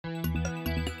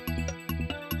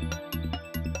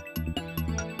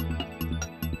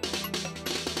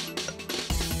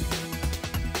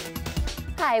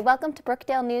Hi, welcome to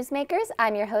Brookdale Newsmakers.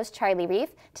 I'm your host, Charlie Reef.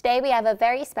 Today we have a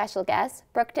very special guest,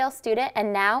 Brookdale student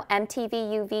and now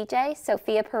MTV VJ,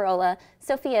 Sophia Parola.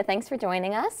 Sophia, thanks for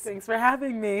joining us. Thanks for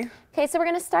having me. Okay, so we're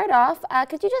going to start off.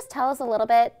 Could you just tell us a little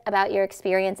bit about your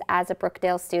experience as a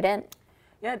Brookdale student?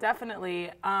 Yeah,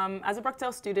 definitely. As a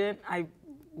Brookdale student, I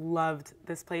loved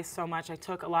this place so much. I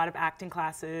took a lot of acting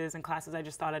classes and classes I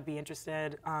just thought I'd be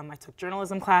interested. I took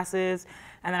journalism classes,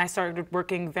 and then I started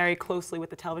working very closely with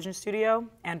the television studio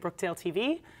and Brookdale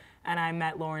TV. And I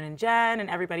met Lauren and Jen and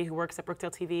everybody who works at Brookdale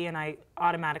TV, and I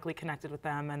automatically connected with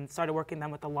them and started working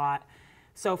them with a lot.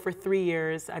 So for 3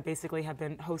 years, I basically have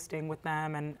been hosting with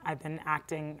them, and I've been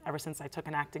acting ever since I took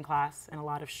an acting class in a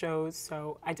lot of shows.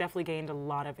 So I definitely gained a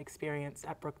lot of experience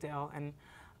at Brookdale, and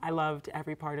I loved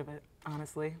every part of it,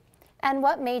 honestly. And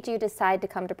what made you decide to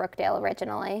come to Brookdale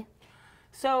originally?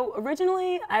 So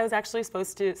originally, I was actually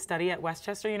supposed to study at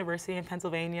Westchester University in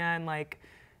Pennsylvania and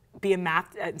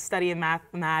study in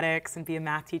mathematics and be a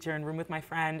math teacher and room with my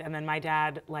friend. And then my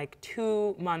dad, like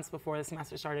 2 months before the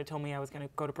semester started, told me I was going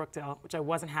to go to Brookdale, which I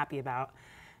wasn't happy about.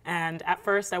 And at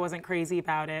first, I wasn't crazy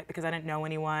about it because I didn't know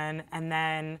anyone. And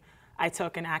then I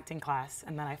took an acting class,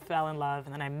 and then I fell in love,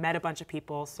 and then I met a bunch of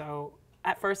people. So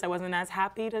at first, I wasn't as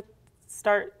happy to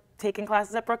start taking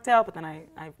classes at Brookdale, but then I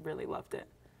really loved it.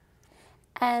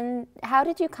 And how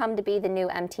did you come to be the new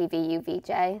MTV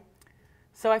VJ?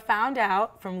 So I found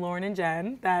out from Lauren and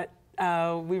Jen that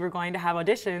we were going to have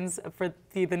auditions for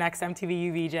the next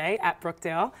MTV VJ at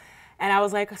Brookdale. And I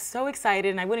was like so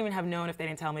excited, and I wouldn't even have known if they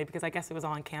didn't tell me because I guess it was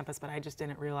all on campus, but I just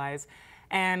didn't realize.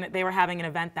 And they were having an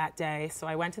event that day, so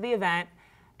I went to the event,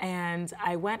 and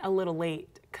I went a little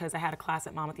late because I had a class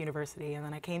at MTV University, and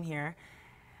then I came here.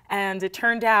 And it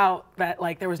turned out that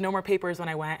there was no more papers when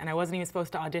I went, and I wasn't even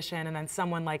supposed to audition, and then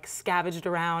someone scavenged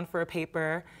around for a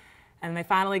paper, and they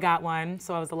finally got one,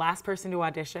 so I was the last person to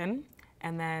audition,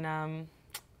 and then,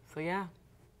 so yeah.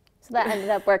 So that ended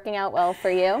up working out well for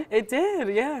you? It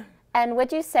did, yeah. And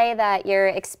would you say that your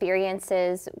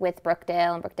experiences with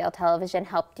Brookdale and Brookdale Television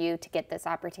helped you to get this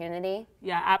opportunity?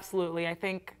 Yeah, absolutely. I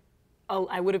think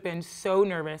I would have been so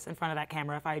nervous in front of that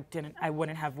camera if I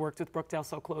wouldn't have worked with Brookdale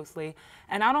so closely.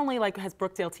 And not only has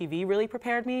Brookdale TV really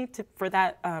prepared me for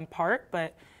that part,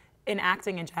 but in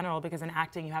acting in general, because in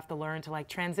acting you have to learn to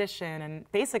transition,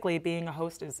 and basically being a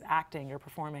host is acting, you're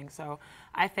performing. So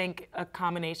I think a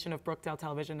combination of Brookdale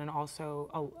Television and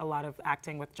also a lot of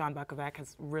acting with John Bukovac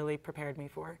has really prepared me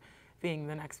for being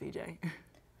the next VJ.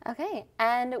 Okay,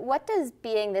 and what does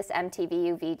being this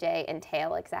MTV VJ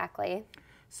entail exactly?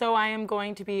 So I am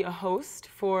going to be a host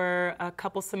for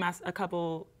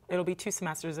it'll be 2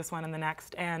 semesters, this one and the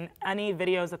next, and any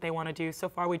videos that they want to do. So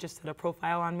far we just did a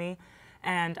profile on me,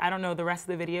 and I don't know the rest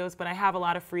of the videos, but I have a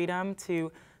lot of freedom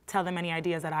to tell them any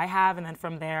ideas that I have, and then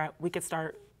from there we could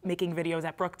start making videos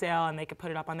at Brookdale, and they could put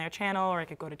it up on their channel, or I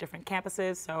could go to different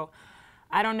campuses. So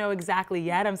I don't know exactly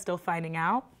yet, I'm still finding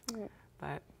out,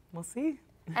 but we'll see.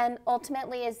 And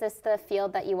ultimately, is this the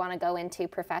field that you want to go into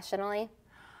professionally?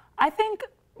 I think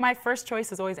my first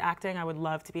choice is always acting. I would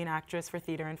love to be an actress for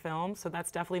theater and film, so that's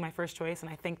definitely my first choice.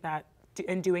 And I think that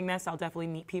in doing this, I'll definitely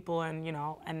meet people, and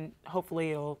and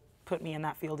hopefully it'll put me in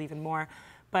that field even more.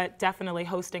 But definitely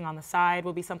hosting on the side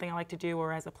will be something I like to do,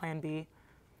 or as a plan B.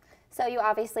 So you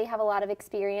obviously have a lot of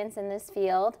experience in this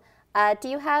field. Do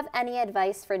you have any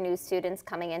advice for new students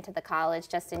coming into the college,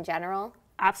 just in general?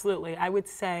 Absolutely. I would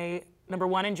say, number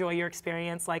one, enjoy your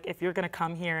experience. If you're going to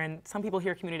come here, and some people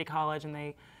hear community college and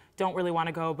they don't really want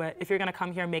to go, but if you're going to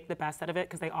come here, make the best out of it,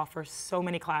 because they offer so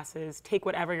many classes. Take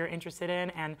whatever you're interested in,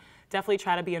 and definitely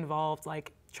try to be involved.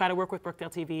 Try to work with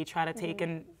Brookdale TV, try to take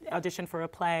an audition for a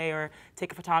play, or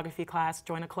take a photography class,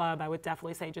 join a club. I would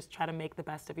definitely say just try to make the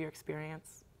best of your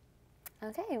experience.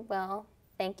 Okay, well,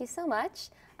 thank you so much.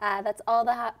 That's all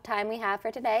the time we have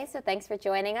for today, so thanks for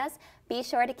joining us. Be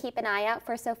sure to keep an eye out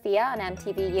for Sophia on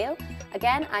MTVU.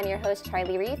 Again, I'm your host,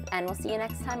 Charlie Reef, and we'll see you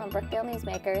next time on Brookdale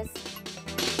Newsmakers.